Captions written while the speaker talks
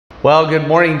Well, good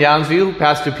morning, Downsview.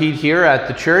 Pastor Pete here at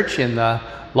the church, in the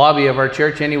lobby of our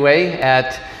church anyway,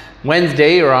 at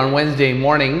Wednesday or on Wednesday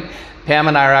morning. Pam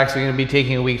and I are actually going to be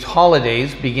taking a week's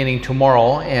holidays beginning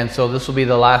tomorrow, and so this will be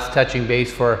the last touching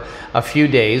base for a few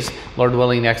days. Lord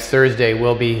willing, next Thursday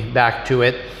we'll be back to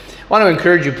it. I want to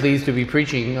encourage you, please, to be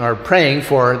preaching or praying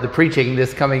for the preaching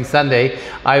this coming Sunday.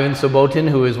 Ivan Sobotin,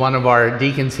 who is one of our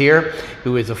deacons here,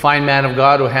 who is a fine man of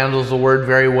God, who handles the word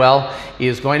very well, he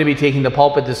is going to be taking the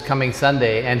pulpit this coming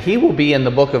Sunday, and he will be in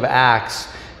the book of Acts,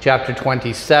 chapter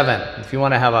 27. If you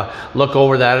want to have a look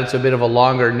over that, it's a bit of a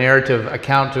longer narrative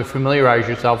account to familiarize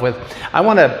yourself with. I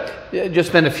want to just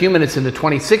spend a few minutes in the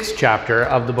 26th chapter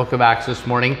of the book of Acts this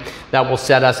morning. That will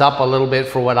set us up a little bit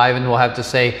for what Ivan will have to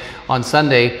say on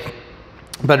Sunday.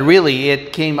 But really,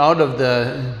 it came out of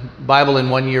the Bible in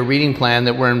 1 year reading plan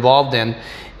that we're involved in,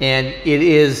 and it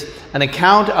is an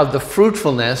account of the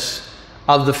fruitfulness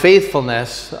of the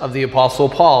faithfulness of the Apostle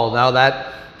Paul. Now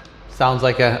that sounds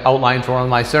like an outline for one of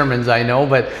my sermons, I know,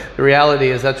 but the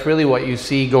reality is that's really what you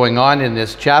see going on in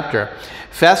this chapter.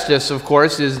 Festus, of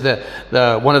course, is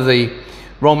one of the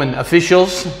Roman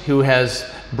officials who has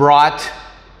brought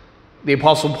the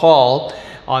Apostle Paul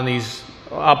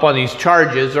up on these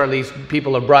charges, or at least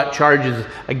people have brought charges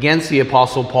against the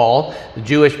Apostle Paul, the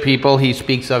Jewish people he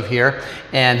speaks of here,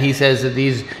 and he says that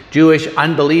these Jewish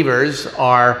unbelievers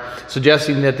are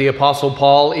suggesting that the Apostle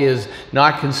Paul is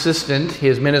not consistent,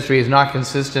 his ministry is not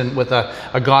consistent with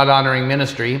a God-honoring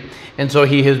ministry, and so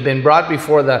he has been brought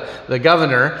before the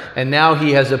governor, and now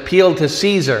he has appealed to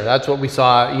Caesar. That's what we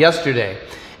saw yesterday.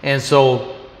 And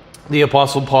so the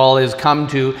Apostle Paul has come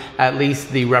to at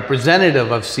least the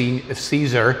representative of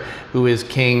Caesar, who is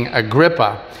King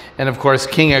Agrippa. And of course,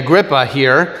 King Agrippa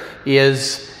here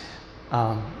has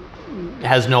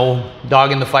no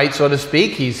dog in the fight, so to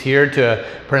speak. He's here to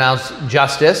pronounce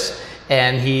justice,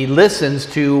 and he listens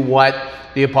to what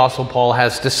the Apostle Paul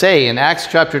has to say. In Acts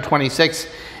chapter 26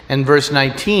 and verse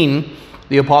 19,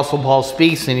 the Apostle Paul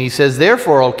speaks, and he says,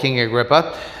 "Therefore, O King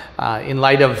Agrippa," in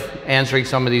light of answering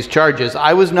some of these charges,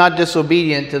 "I was not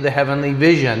disobedient to the heavenly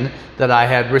vision that I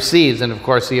had received." And of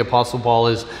course, the Apostle Paul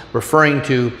is referring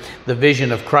to the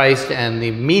vision of Christ and the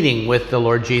meeting with the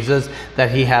Lord Jesus that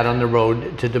he had on the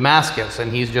road to Damascus.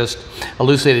 And he's just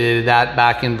elucidated that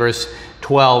back in verse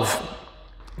 12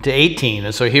 to 18.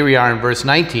 And so here we are in verse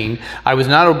 19. "I was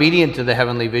not obedient to the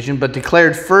heavenly vision, but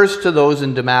declared first to those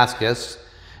in Damascus,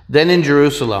 then in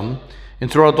Jerusalem,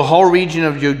 and throughout the whole region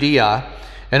of Judea,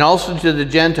 and also to the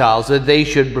Gentiles, that they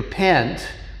should repent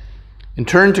and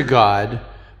turn to God,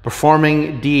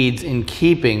 performing deeds in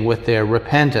keeping with their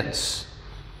repentance.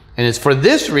 And it's for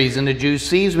this reason the Jews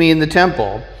seized me in the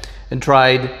temple and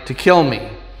tried to kill me.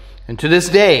 And to this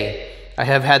day I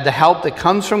have had the help that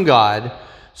comes from God,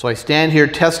 so I stand here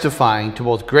testifying to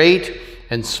both great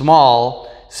and small,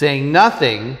 saying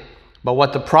nothing but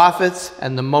what the prophets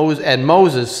and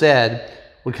Moses said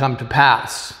would come to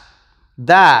pass,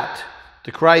 that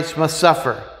the Christ must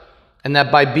suffer, and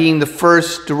that by being the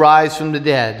first to rise from the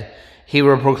dead, he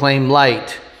will proclaim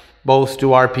light both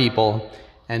to our people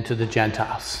and to the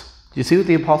Gentiles." Do you see what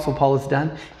the Apostle Paul has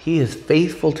done? He is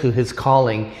faithful to his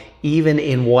calling, even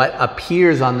in what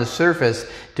appears on the surface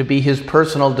to be his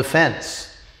personal defense.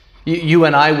 You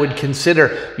and I would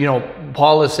consider,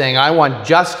 Paul is saying, I want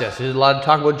justice. There's a lot of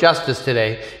talk about justice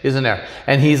today, isn't there?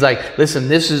 And he's like, listen,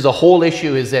 this is the whole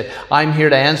issue, is that I'm here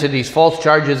to answer these false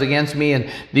charges against me, and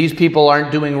these people aren't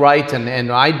doing right,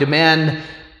 and I demand.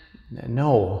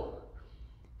 No.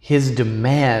 His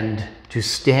demand to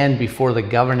stand before the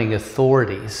governing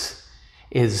authorities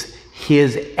is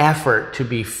his effort to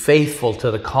be faithful to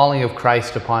the calling of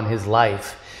Christ upon his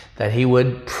life, that he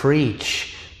would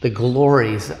preach the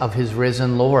glories of his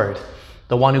risen Lord,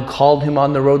 the one who called him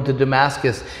on the road to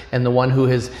Damascus, and the one who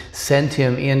has sent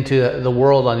him into the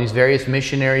world on these various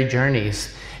missionary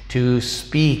journeys to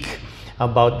speak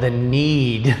about the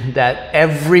need that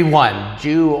everyone,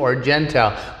 Jew or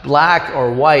Gentile, black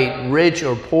or white, rich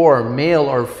or poor, male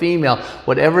or female,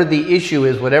 whatever the issue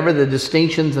is, whatever the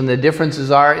distinctions and the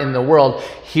differences are in the world,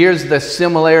 here's the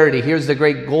similarity, here's the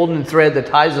great golden thread that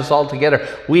ties us all together.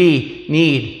 We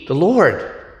need the Lord.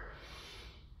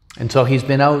 And so he's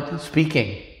been out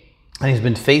speaking, and he's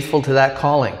been faithful to that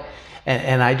calling.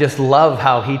 And I just love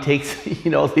how he takes,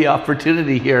 the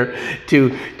opportunity here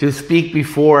to speak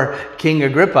before King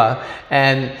Agrippa.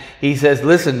 And he says,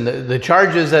 listen, the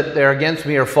charges that they're against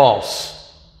me are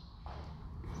false.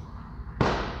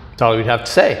 That's all we'd have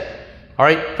to say. All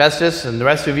right, Festus and the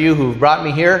rest of you who've brought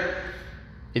me here,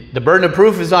 the burden of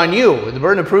proof is on you. The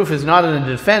burden of proof is not on the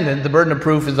defendant. The burden of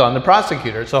proof is on the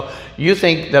prosecutor. So you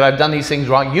think that I've done these things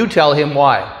wrong. You tell him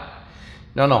why.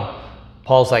 No.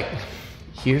 Paul's like,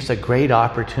 here's a great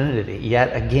opportunity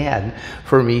yet again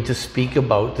for me to speak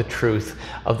about the truth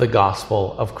of the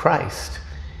gospel of Christ.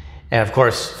 And of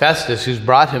course, Festus, who's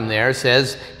brought him there,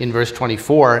 says in verse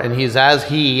 24, and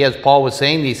as Paul was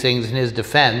saying these things in his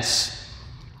defense,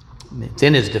 it's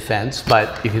in his defense,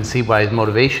 but you can see why his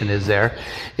motivation is there.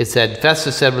 It said,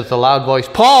 Festus said with a loud voice,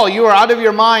 Paul, you are out of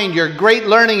your mind. Your great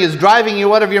learning is driving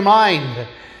you out of your mind.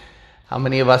 How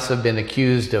many of us have been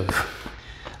accused of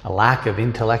a lack of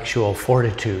intellectual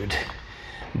fortitude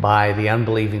by the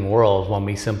unbelieving world when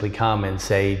we simply come and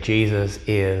say, Jesus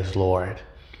is Lord.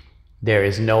 There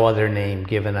is no other name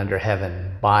given under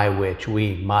heaven by which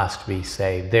we must be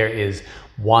saved. There is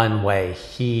one way.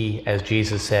 He, as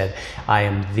Jesus said, I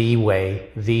am the way,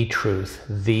 the truth,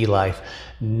 the life.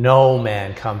 No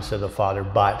man comes to the Father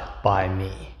but by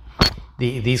me.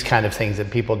 These kind of things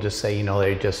that people just say,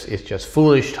 it's just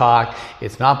foolish talk.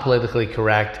 It's not politically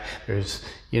correct. There's,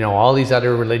 all these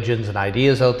other religions and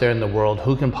ideas out there in the world.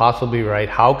 Who can possibly be right?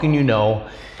 How can you know?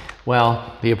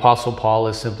 Well, the Apostle Paul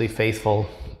is simply faithful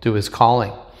to his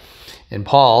calling. And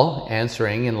Paul,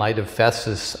 answering in light of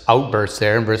Festus' outburst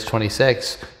there in verse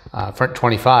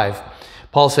 25,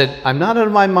 Paul said, I'm not out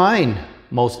of my mind,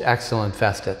 most excellent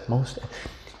Festus.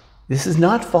 This is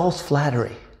not false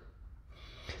flattery.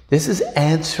 This is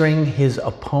answering his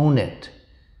opponent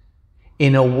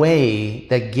in a way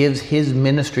that gives his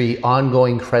ministry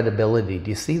ongoing credibility. Do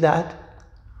you see that?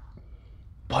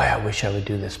 Boy, I wish I would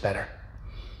do this better.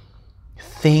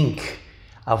 Think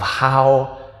of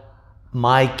how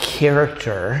my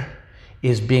character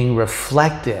is being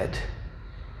reflected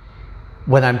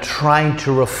when I'm trying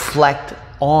to reflect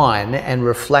on and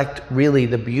reflect really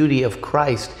the beauty of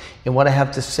Christ and what I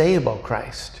have to say about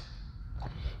Christ.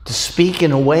 To speak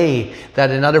in a way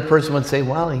that another person would say,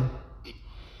 well, he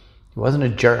wasn't a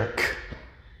jerk,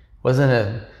 wasn't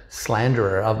a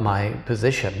slanderer of my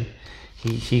position.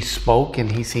 He spoke,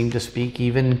 and he seemed to speak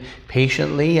even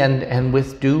patiently and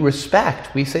with due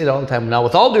respect. We say it all the time. Now,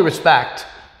 with all due respect,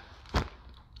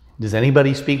 does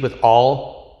anybody speak with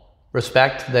all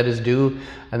respect that is due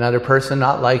another person?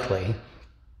 Not likely.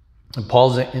 And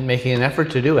Paul's making an effort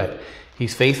to do it.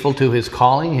 He's faithful to his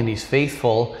calling, and he's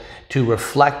faithful to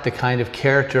reflect the kind of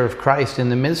character of Christ in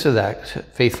the midst of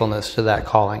that faithfulness to that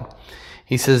calling.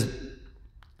 He says,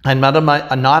 I'm not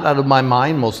out of my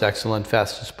mind, most excellent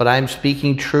Festus, but I am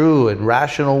speaking true and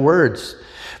rational words.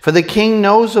 For the king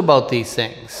knows about these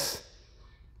things,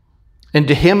 and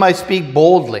to him I speak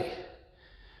boldly.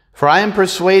 For I am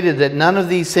persuaded that none of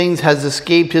these things has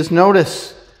escaped his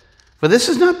notice. For this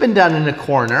has not been done in a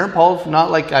corner. Paul's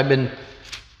not like I've been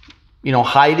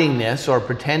hiding this or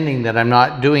pretending that I'm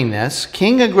not doing this.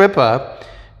 King Agrippa,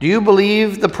 do you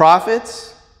believe the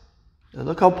prophets?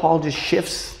 Look how Paul just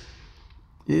shifts.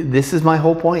 This is my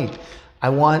whole point. I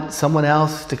want someone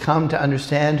else to come to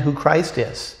understand who Christ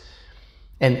is.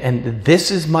 And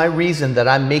this is my reason that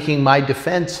I'm making my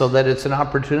defense, so that it's an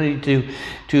opportunity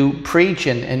to preach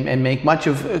and make much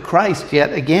of Christ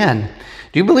yet again.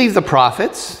 Do you believe the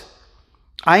prophets?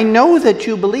 I know that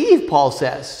you believe, Paul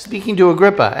says, speaking to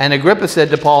Agrippa. And Agrippa said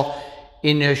to Paul,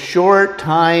 in a short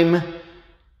time,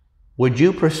 would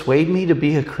you persuade me to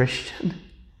be a Christian?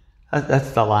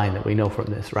 That's the line that we know from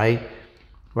this, right?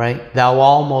 Right? Thou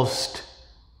almost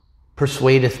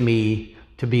persuadeth me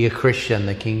to be a Christian,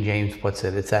 the King James puts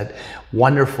it. It's that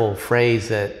wonderful phrase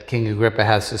that King Agrippa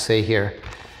has to say here.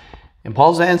 And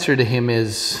Paul's answer to him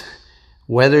is,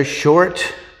 whether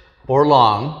short or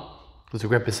long, as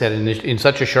Agrippa said, in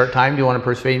such a short time, do you want to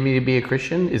persuade me to be a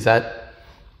Christian? Is that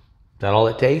all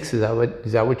it takes? Is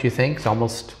that what you think? It's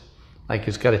almost like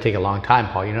it's got to take a long time,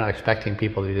 Paul. You're not expecting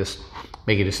people to just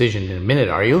make a decision in a minute,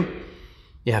 are you?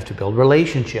 You have to build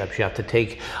relationships. You have to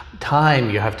take time.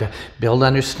 You have to build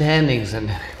understandings.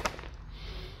 And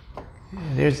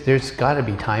there's got to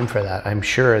be time for that, I'm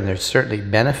sure. And there's certainly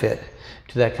benefit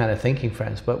to that kind of thinking,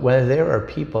 friends. But when there are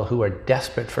people who are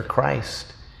desperate for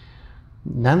Christ,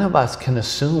 none of us can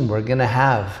assume we're going to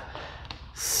have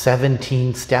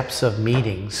 17 steps of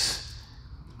meetings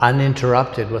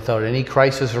uninterrupted without any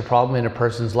crisis or problem in a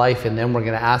person's life, and then we're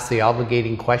going to ask the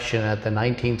obligating question at the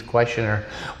 19th question, or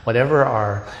whatever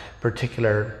our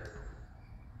particular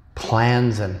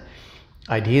plans and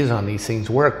ideas on these things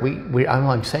work. All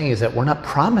I'm saying is that we're not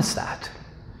promised that.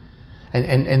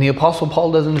 And the Apostle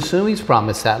Paul doesn't assume he's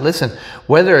promised that. Listen,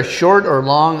 whether short or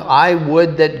long, I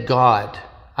would to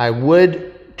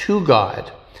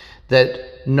God,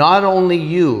 that not only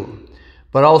you,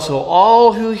 but also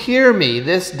all who hear me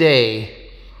this day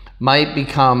might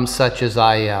become such as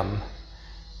I am,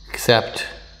 except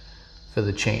for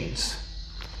the chains.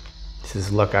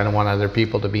 says, look, I don't want other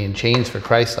people to be in chains for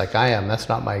Christ like I am. That's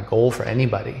not my goal for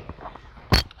anybody.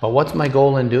 But what's my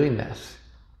goal in doing this?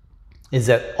 Is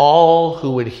that all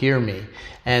who would hear me,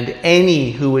 and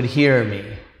any who would hear me,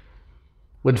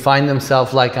 would find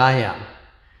themselves like I am,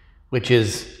 which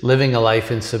is living a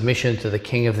life in submission to the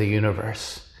King of the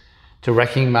universe, to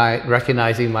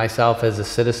recognizing myself as a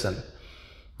citizen,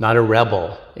 not a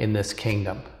rebel in this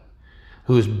kingdom,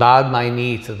 who's bowed my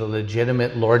knee to the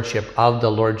legitimate lordship of the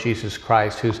Lord Jesus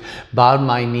Christ, who's bowed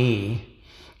my knee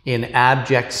in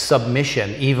abject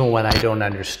submission, even when I don't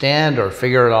understand or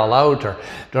figure it all out, or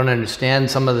don't understand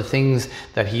some of the things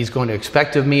that he's going to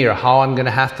expect of me, or how I'm going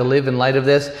to have to live in light of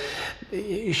this.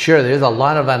 Sure, there's a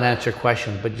lot of unanswered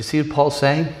questions, but you see what Paul's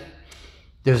saying?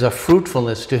 There's a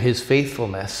fruitfulness to his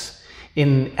faithfulness.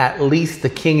 In at least the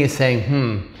king is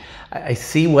saying, I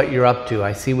see what you're up to.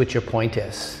 I see what your point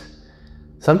is.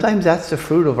 Sometimes that's the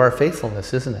fruit of our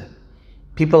faithfulness, isn't it?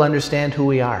 People understand who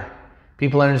we are.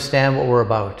 People understand what we're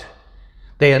about.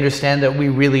 They understand that we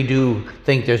really do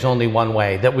think there's only one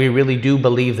way, that we really do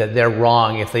believe that they're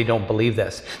wrong if they don't believe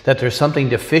this, that there's something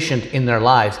deficient in their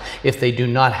lives if they do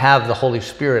not have the Holy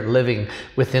Spirit living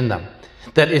within them.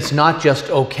 That it's not just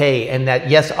okay, and that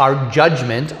yes, our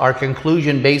judgment, our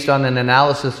conclusion based on an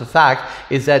analysis of fact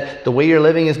is that the way you're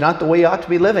living is not the way you ought to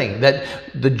be living, that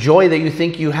the joy that you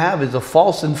think you have is a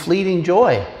false and fleeting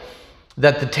joy,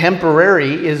 that the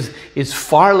temporary is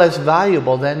far less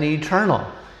valuable than the eternal,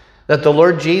 that the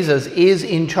Lord Jesus is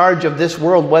in charge of this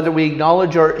world, whether we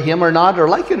acknowledge him or not, or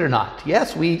like it or not.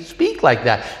 Yes, we speak like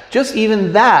that. Just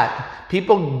even that,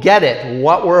 people get it,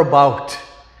 what we're about.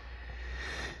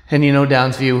 And you know,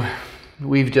 Downsview,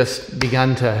 we've just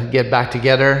begun to get back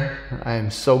together. I'm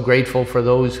so grateful for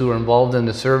those who are involved in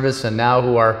the service and now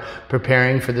who are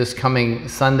preparing for this coming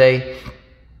Sunday.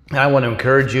 And I want to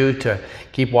encourage you to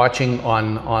keep watching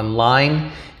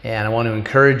online. And I want to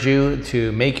encourage you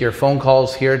to make your phone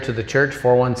calls here to the church,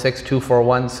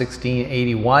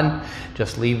 416-241-1681.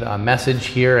 Just leave a message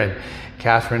here and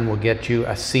Catherine will get you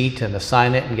a seat and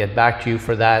assign it and get back to you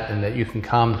for that, and that you can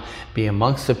come be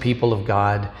amongst the people of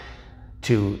God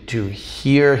to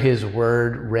hear his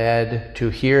word read, to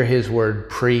hear his word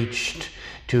preached,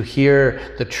 to hear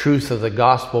the truth of the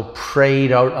gospel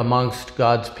prayed out amongst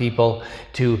God's people,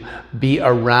 to be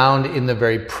around in the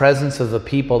very presence of the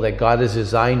people that God has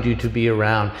designed you to be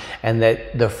around, and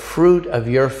that the fruit of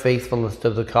your faithfulness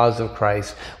to the cause of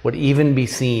Christ would even be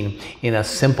seen in a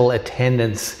simple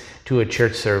attendance to a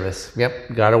church service.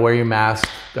 Yep, got to wear your mask,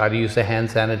 got to use the hand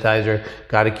sanitizer,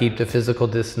 got to keep the physical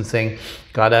distancing,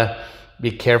 got to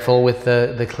be careful with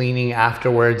the cleaning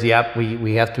afterwards. Yep,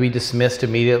 we have to be dismissed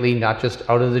immediately, not just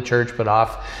out of the church, but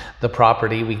off the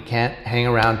property. We can't hang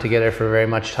around together for very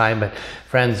much time. But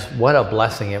friends, what a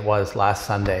blessing it was last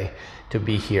Sunday to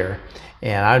be here.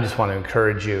 And I just want to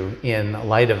encourage you in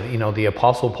light of, the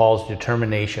Apostle Paul's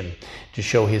determination to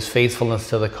show his faithfulness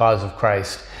to the cause of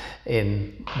Christ,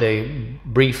 in the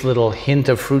brief little hint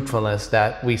of fruitfulness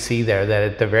that we see there, that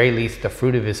at the very least the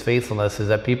fruit of his faithfulness is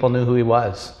that people knew who he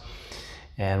was.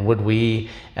 And would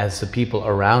we, as the people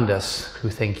around us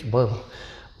who think, well,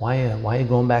 why are you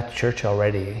going back to church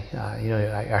already?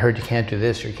 I heard you can't do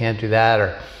this or you can't do that,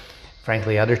 or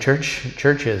frankly other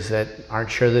churches that aren't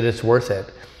sure that it's worth it.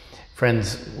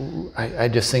 Friends, I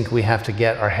just think we have to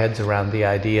get our heads around the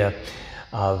idea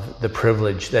of the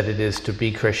privilege that it is to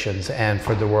be Christians and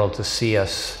for the world to see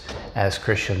us as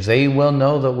Christians. They will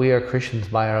know that we are Christians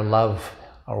by our love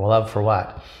for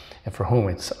what? And for whom?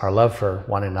 It's our love for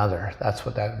one another. That's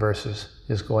what that verse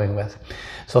is going with.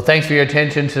 So thanks for your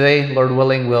attention today. Lord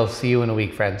willing, we'll see you in a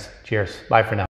week, friends. Cheers. Bye for now.